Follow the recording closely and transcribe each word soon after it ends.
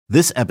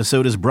This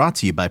episode is brought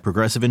to you by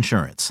Progressive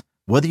Insurance.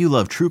 Whether you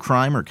love true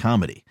crime or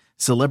comedy,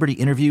 celebrity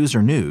interviews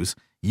or news,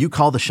 you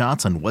call the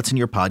shots on what's in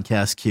your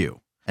podcast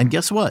queue. And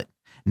guess what?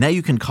 Now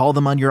you can call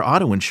them on your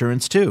auto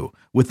insurance too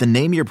with the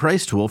Name Your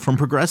Price tool from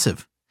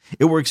Progressive.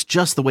 It works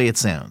just the way it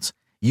sounds.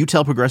 You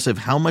tell Progressive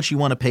how much you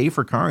want to pay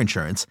for car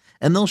insurance,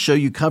 and they'll show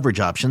you coverage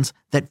options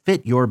that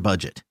fit your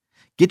budget.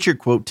 Get your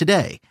quote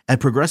today at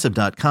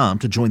Progressive.com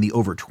to join the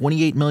over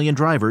 28 million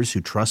drivers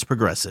who trust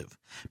Progressive.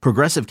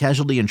 Progressive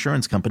Casualty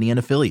Insurance Company and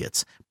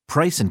Affiliates.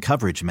 Price and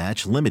coverage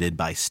match limited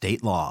by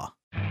state law.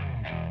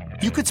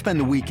 You could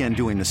spend the weekend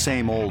doing the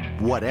same old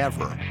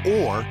whatever,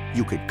 or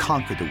you could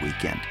conquer the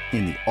weekend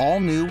in the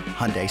all-new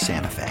Hyundai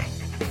Santa Fe.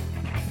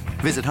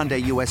 Visit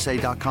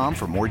HyundaiUSA.com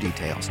for more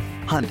details.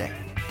 Hyundai,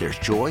 there's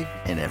joy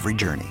in every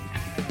journey.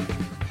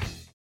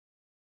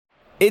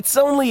 It's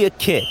only a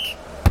kick,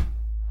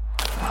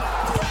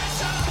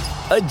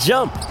 a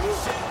jump,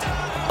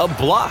 a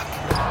block.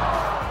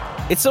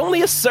 It's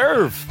only a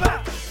serve.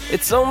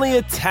 It's only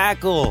a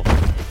tackle,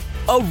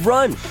 a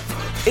run.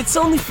 It's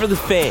only for the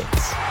fans.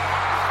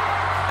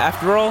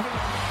 After all,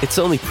 it's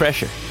only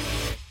pressure.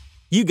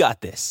 You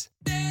got this.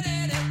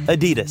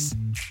 Adidas.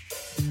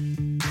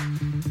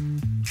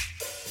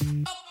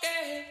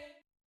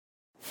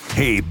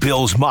 Hey,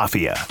 Bills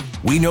Mafia.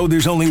 We know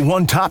there's only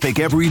one topic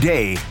every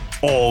day.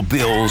 All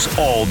Bills,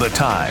 all the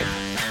time.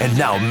 And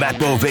now Matt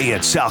Bove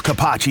and Sal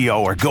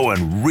Capaccio are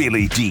going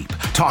really deep,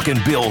 talking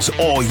Bills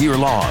all year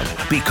long,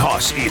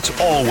 because it's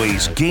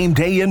always game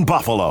day in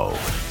Buffalo.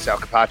 Sal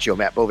Capaccio,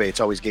 Matt Bove, it's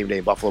always game day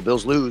in Buffalo.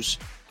 Bills lose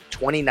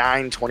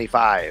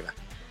 29-25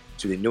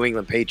 to the New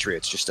England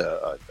Patriots. Just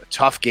a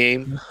tough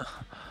game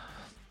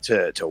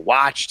to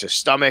watch, to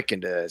stomach,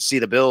 and to see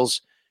the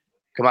Bills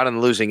come out on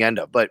the losing end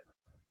of. But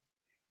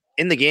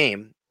in the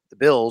game, the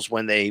Bills,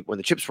 when the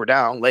chips were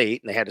down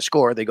late and they had to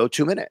score, they go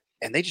 2-minute.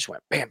 And they just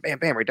went bam, bam,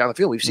 bam right down the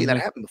field. We've seen that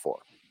happen before.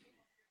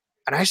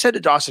 And I said to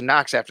Dawson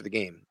Knox after the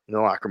game in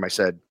the locker room, I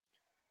said,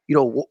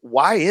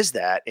 why is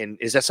that? And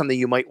is that something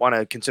you might want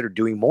to consider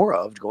doing more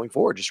of going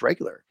forward, just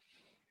regular?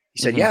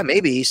 He said, yeah,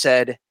 maybe. He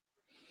said,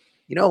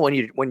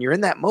 when you're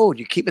in that mode,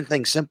 you're keeping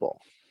things simple.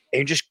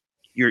 And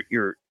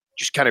you're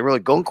just kind of really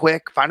going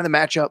quick, finding the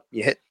matchup,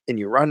 you hit and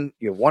you run,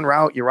 you have one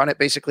route, you run it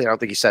basically. I don't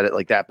think he said it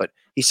like that, but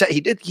he said he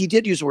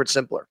did use the word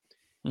simpler.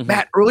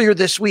 Matt, earlier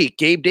this week,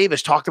 Gabe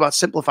Davis talked about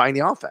simplifying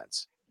the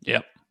offense.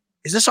 Yep.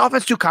 Is this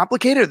offense too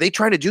complicated? Are they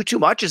trying to do too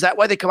much? Is that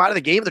why they come out of the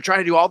game? They're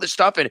trying to do all this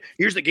stuff, and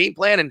here's the game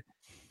plan. And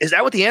is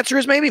that what the answer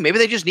is? Maybe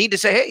they just need to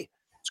say, hey,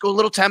 let's go a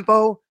little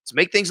tempo. Let's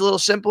make things a little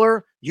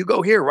simpler. You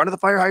go here, run to the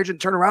fire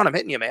hydrant, turn around. I'm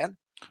hitting you, man.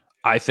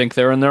 I think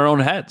they're in their own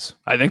heads.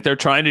 I think they're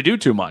trying to do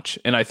too much.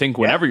 And I think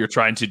whenever you're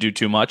trying to do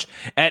too much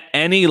at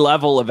any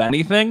level of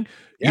anything,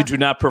 you do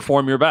not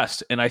perform your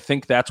best. And I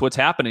think that's what's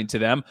happening to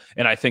them.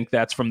 And I think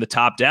that's from the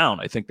top down.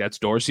 I think that's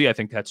Dorsey. I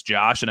think that's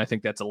Josh. And I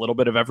think that's a little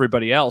bit of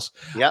everybody else.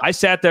 Yep. I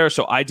sat there,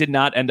 so I did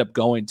not end up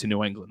going to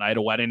New England. I had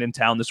a wedding in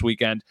town this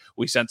weekend.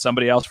 We sent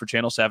somebody else for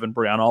Channel 7.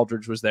 Brianna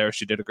Aldridge was there.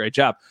 She did a great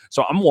job.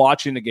 So I'm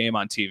watching the game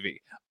on TV.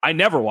 I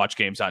never watch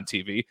games on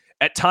TV.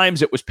 At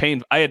times it was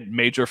painful. I had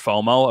major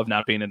FOMO of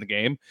not being in the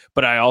game,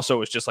 but I also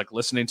was just like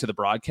listening to the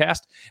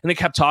broadcast, and they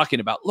kept talking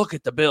about, look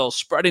at the Bills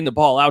spreading the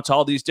ball out to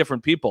all these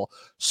different people.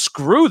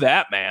 Screw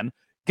that, man.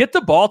 Get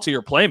the ball to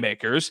your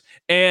playmakers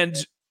and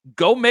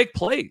go make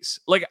plays.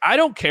 Like, I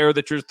don't care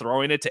that you're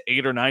throwing it to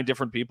 8 or 9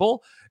 different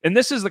people. And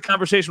this is the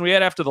conversation we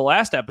had after the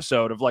last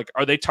episode of like,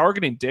 are they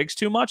targeting Diggs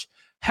too much?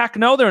 Heck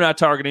no, they're not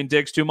targeting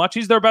Diggs too much.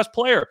 He's their best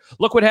player.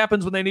 Look what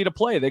happens when they need a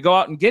play. They go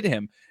out and get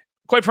him.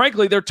 Quite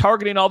frankly, they're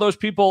targeting all those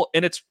people,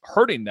 and it's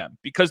hurting them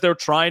because they're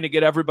trying to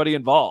get everybody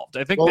involved.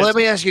 I think. Well, let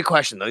me ask you a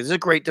question, though. This is a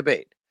great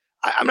debate.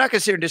 I'm not going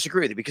to sit here and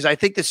disagree with you because I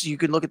think you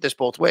can look at this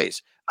both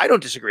ways. I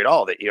don't disagree at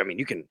all that,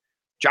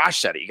 Josh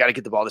said it. You got to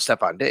get the ball to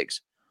Stephon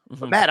Diggs.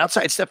 But Matt,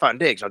 outside Stephon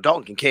Diggs,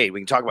 Dalton Kincaid, we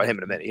can talk about him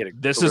in a minute.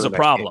 This is a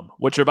problem. Game.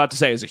 What you're about to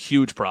say is a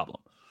huge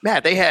problem.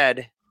 Matt,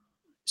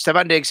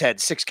 Stephon Diggs had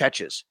 6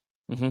 catches.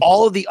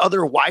 All of the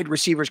other wide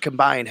receivers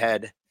combined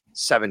had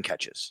 7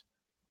 catches.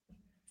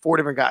 4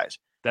 different guys.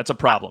 That's a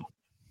problem.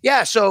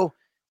 Yeah, so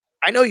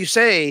I know you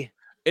say,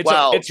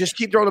 just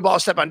keep throwing the ball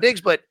to Stephon Diggs,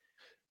 but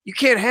you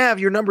can't have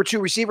your number 2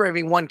 receiver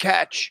having 1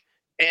 catch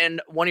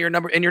and your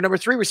number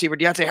 3 receiver,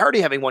 Deontay Hardy,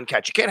 having 1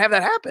 catch. You can't have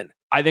that happen.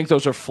 I think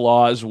those are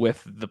flaws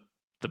with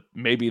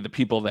maybe the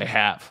people they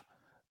have.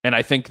 And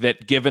I think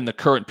that given the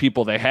current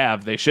people they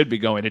have, they should be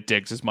going at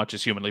Diggs as much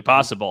as humanly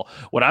possible.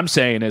 What I'm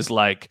saying is,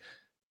 like,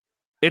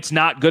 it's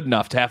not good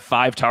enough to have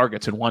 5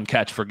 targets and 1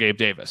 catch for Gabe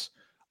Davis.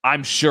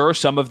 I'm sure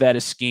some of that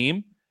is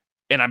scheme.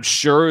 And I'm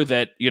sure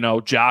that,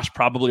 Josh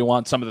probably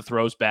wants some of the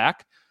throws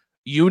back.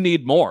 You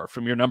need more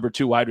from your number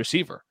 2 wide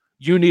receiver.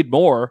 You need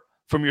more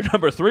from your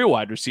number 3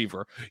 wide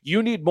receiver.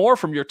 You need more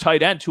from your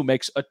tight end who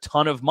makes a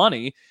ton of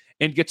money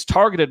and gets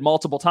targeted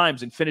multiple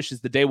times and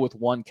finishes the day with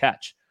 1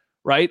 catch,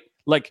 right?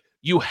 Like,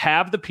 you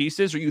have the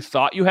pieces, or you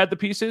thought you had the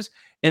pieces,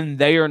 and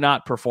they are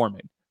not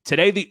performing.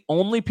 Today, the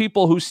only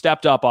people who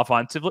stepped up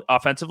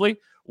offensively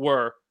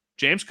were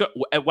James Cook,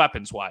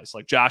 weapons-wise.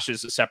 Like, Josh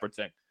is a separate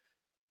thing.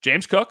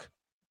 James Cook,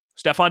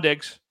 Stephon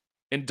Diggs,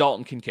 and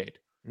Dalton Kincaid.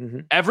 Mm-hmm.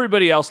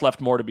 Everybody else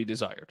left more to be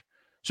desired.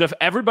 So if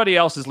everybody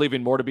else is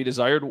leaving more to be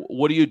desired,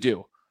 what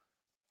do?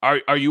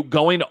 Are you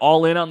going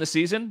all in on the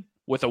season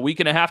with a week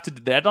and a half to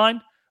the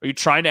deadline? Are you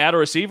trying to add a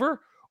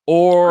receiver?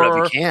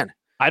 Or if you can.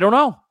 I don't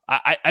know.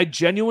 I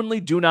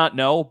genuinely do not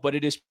know, but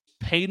it is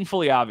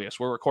painfully obvious.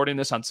 We're recording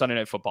this on Sunday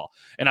Night Football,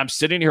 and I'm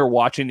sitting here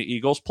watching the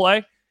Eagles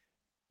play.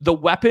 The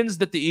weapons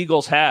that the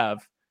Eagles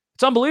have,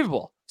 it's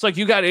unbelievable. It's like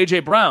you got A.J.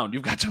 Brown,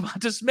 you've got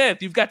Devonta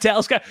Smith, you've got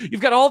Dallas Guy,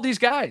 you've got all these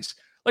guys.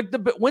 Like,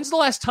 when's the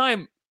last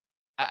time?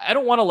 I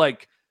don't want to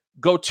like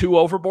go too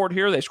overboard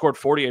here. They scored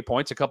 48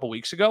 points a couple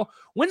weeks ago.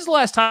 When's the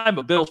last time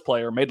a Bills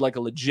player made like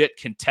a legit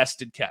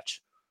contested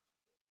catch?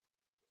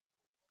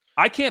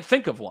 I can't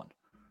think of one.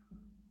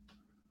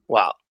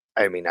 Well,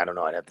 I mean, I don't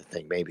know. I'd have to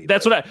think maybe.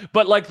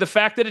 But like the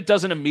fact that it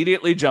doesn't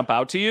immediately jump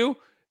out to you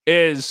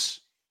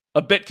is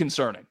a bit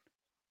concerning.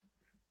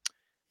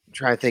 I'm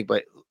trying to think,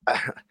 but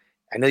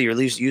I know you're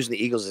using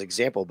the Eagles as an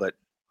example, but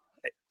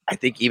I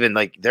think even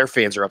like their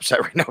fans are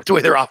upset right now with the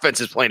way their offense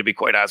is playing, to be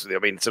quite honest with you.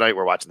 I mean, tonight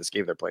we're watching this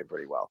game. They're playing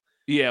pretty well.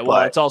 Yeah,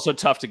 well, it's also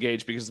tough to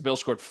gauge because the Bills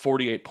scored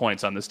 48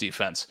 points on this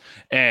defense.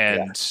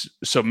 And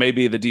so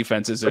maybe the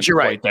defense isn't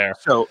quite there.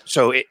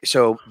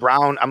 So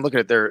Brown, I'm looking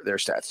at their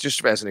stats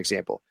just as an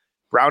example.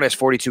 Brown has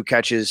 42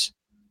 catches.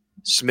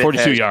 Smith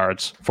 42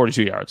 yards.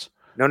 42 yards.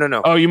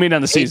 No. Oh, you mean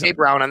on the season? A.J.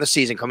 Brown on the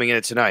season coming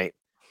in tonight,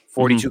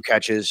 42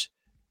 catches,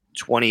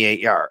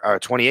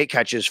 28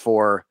 catches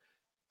for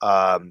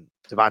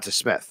Devonta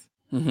Smith.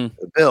 Mm-hmm.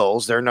 The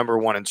Bills, they're number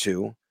 1 and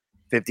 2,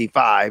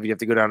 55. You have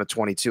to go down to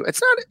 22.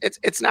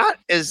 It's not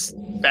as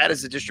bad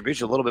as the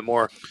distribution. A little bit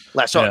more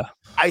less. So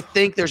I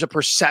think there's a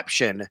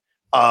perception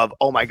of,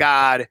 oh my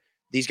God,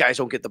 these guys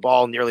don't get the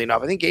ball nearly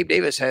enough. I think Gabe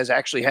Davis has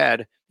actually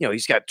had,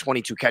 he's got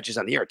 22 catches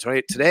on the year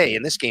today.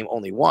 In this game,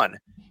 only 1.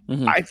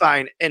 Mm-hmm. I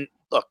find, and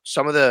look,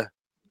 some of the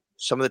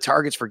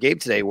targets for Gabe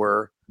today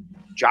were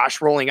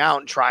Josh rolling out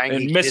and trying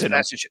and missing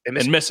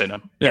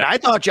him. Yeah. And I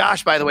thought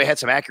Josh, by the way, had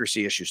some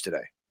accuracy issues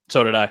today.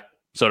 So did I.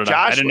 Josh,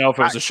 I didn't know if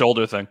it was a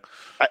shoulder thing.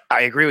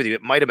 I agree with you.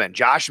 It might have been.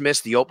 Josh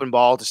missed the open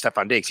ball to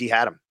Stephon Diggs. He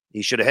had him.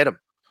 He should have hit him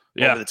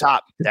over the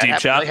top. Deep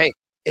shot. Like, hey,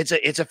 it's a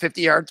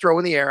 50-yard throw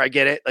in the air. I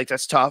get it. Like,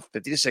 that's tough.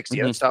 50 to 60.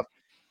 Mm-hmm. That's tough.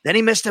 Then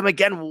he missed him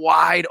again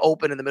wide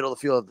open in the middle of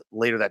the field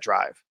later that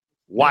drive.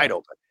 Wide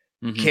open.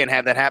 Mm-hmm. Can't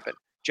have that happen.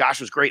 Josh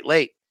was great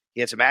late.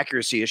 He had some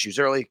accuracy issues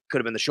early. Could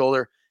have been the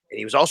shoulder. And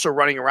he was also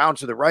running around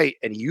to the right,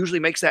 and he usually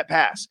makes that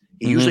pass.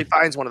 He usually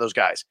finds one of those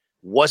guys.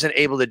 Wasn't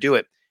able to do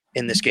it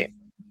in this game.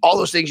 All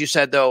those things you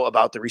said, though,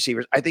 about the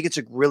receivers, I think it's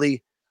a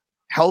really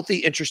healthy,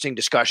 interesting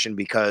discussion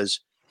because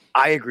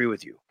I agree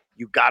with you.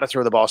 You got to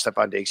throw the ball to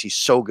Stephon Diggs. He's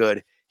so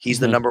good. He's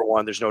the number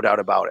one. There's no doubt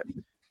about it.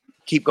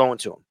 Keep going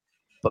to him.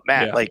 But,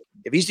 Matt, like,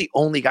 if he's the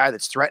only guy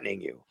that's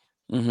threatening you,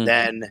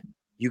 then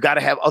you got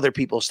to have other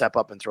people step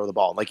up and throw the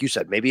ball. And like you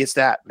said, maybe it's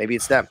that. Maybe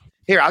it's them.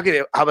 Here, I'll give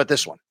you – how about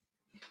this one?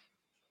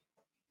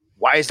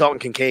 Why is Dalton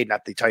Kincaid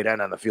not the tight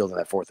end on the field in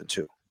that 4th and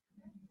 2?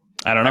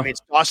 I don't know. I mean,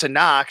 it's Dawson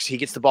Knox. He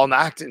gets the ball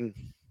knocked away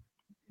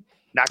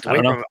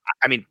from him.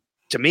 I mean,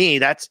 to me,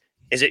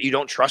 is it you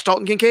don't trust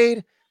Dalton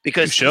Kincaid?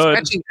 Because he's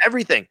catching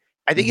everything.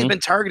 I think he's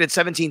been targeted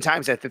 17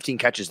 times at 15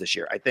 catches this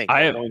year. I think.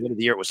 Going into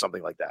the year, it was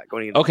something like that.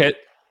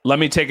 Let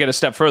me take it a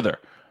step further.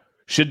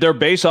 Should their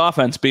base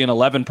offense be an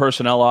 11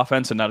 personnel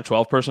offense and not a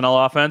 12 personnel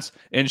offense?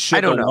 And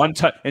should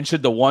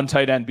the one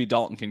tight end be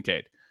Dalton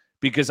Kincaid?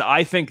 Because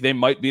I think they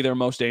might be their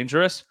most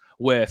dangerous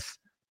with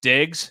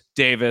Diggs,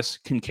 Davis,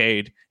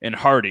 Kincaid, and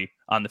Hardy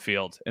on the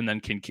field, and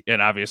then and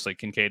obviously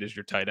Kincaid is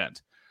your tight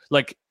end.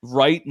 Like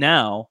right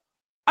now,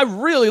 I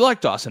really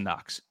like Dawson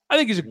Knox. I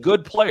think he's a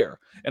good player,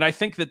 and I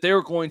think that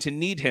they're going to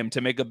need him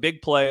to make a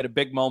big play at a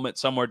big moment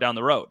somewhere down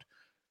the road.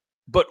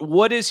 But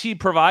what is he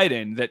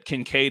providing that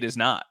Kincaid is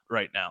not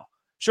right now?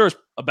 Sure, it's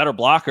a better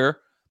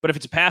blocker, but if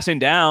it's passing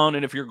down,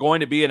 and if you're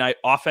going to be an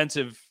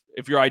offensive,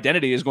 if your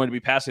identity is going to be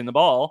passing the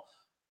ball,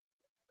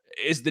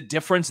 is the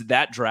difference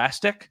that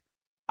drastic?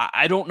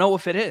 I don't know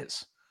if it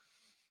is.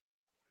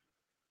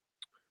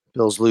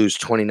 Bills lose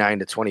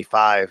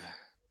 29-25.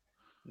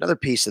 Another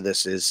piece of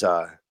this is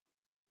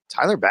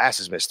Tyler Bass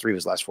has missed 3 of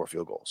his last 4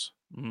 field goals.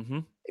 Mm-hmm.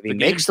 If he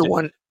makes the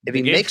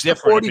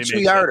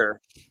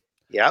 42-yarder,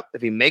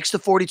 if he makes the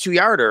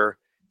 42-yarder,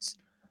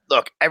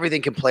 look,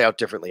 everything can play out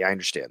differently. I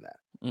understand that.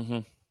 Mm-hmm.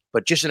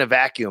 But just in a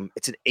vacuum,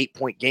 it's an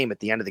 8-point game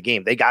at the end of the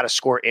game. They got to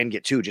score and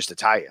get 2 just to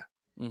tie you.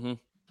 Mm-hmm.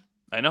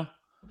 I know.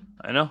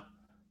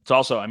 It's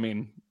also,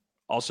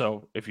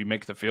 if you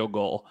make the field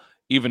goal,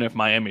 even if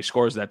Miami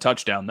scores that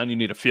touchdown, then you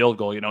need a field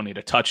goal. You don't need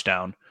a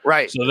touchdown.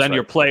 Right. So then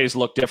your plays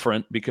look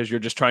different because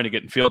you're just trying to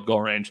get in field goal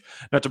range.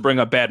 Not to bring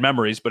up bad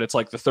memories, but it's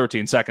like the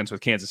 13 seconds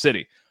with Kansas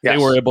City. Yes.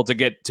 They were able to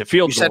get to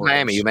field goal. You said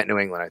Miami. You meant New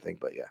England, I think,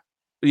 but yeah.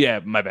 Yeah,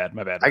 my bad.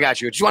 I got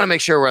you. Just want to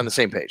make sure we're on the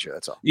same page here.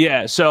 That's all.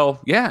 Yeah. So,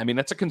 I mean,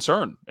 that's a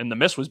concern. And the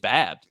miss was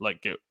bad.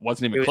 Like, it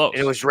wasn't even close.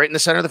 It was right in the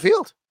center of the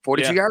field.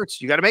 42 yards.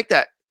 You got to make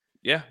that.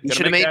 Yeah. He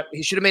should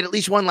have made at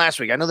least one last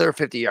week. I know there were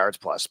 50 yards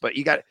plus, but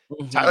you got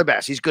Tyler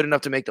Bass. He's good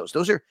enough to make those.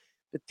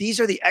 But these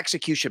are the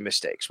execution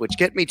mistakes, which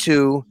get me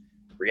to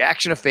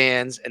reaction of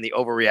fans and the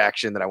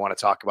overreaction that I want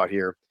to talk about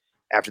here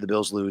after the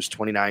Bills lose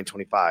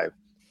 29-25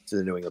 to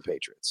the New England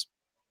Patriots.